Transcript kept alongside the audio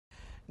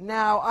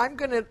Now, I'm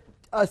going to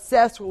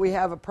assess where we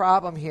have a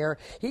problem here.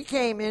 He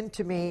came in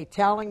to me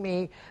telling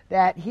me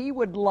that he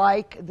would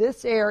like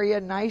this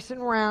area nice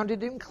and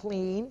rounded and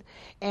clean,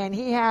 and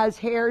he has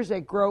hairs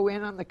that grow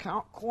in on the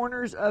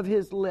corners of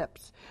his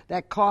lips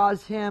that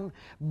cause him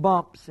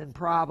bumps and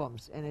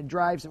problems, and it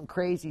drives him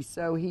crazy,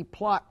 so he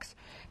plucks.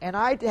 And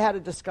I had a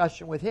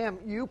discussion with him.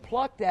 You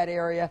pluck that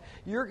area,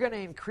 you're going to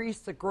increase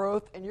the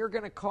growth, and you're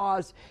going to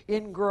cause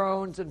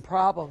ingrowns and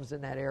problems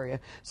in that area.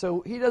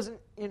 So he doesn't,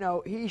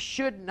 he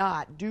should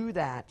not do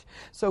that.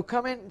 So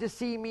coming to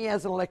see me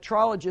as an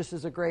electrologist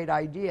is a great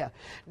idea.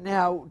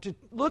 Now, to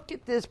look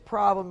at this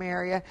problem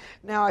area,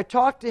 now I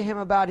talked to him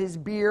about his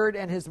beard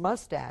and his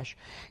mustache,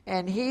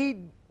 and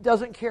he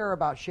doesn't care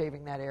about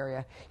shaving that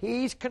area.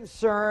 He's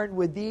concerned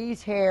with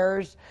these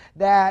hairs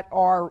that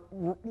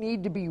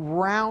need to be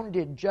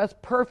rounded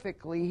just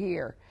perfectly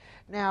here.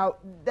 Now,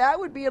 that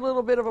would be a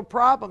little bit of a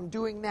problem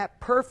doing that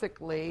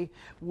perfectly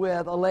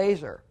with a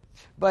laser.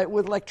 But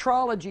with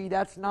electrology,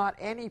 that's not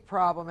any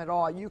problem at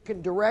all. You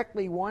can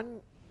directly, one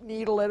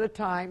needle at a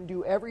time,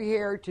 do every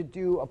hair to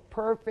do a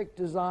perfect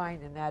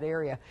design in that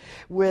area.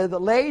 With a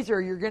laser,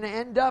 you're going to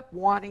end up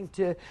wanting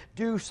to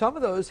do some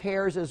of those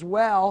hairs as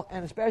well,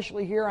 and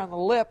especially here on the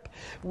lip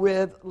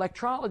with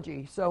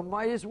electrology. So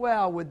might as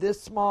well, with this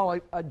small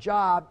a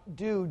job,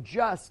 do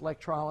just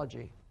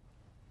electrology.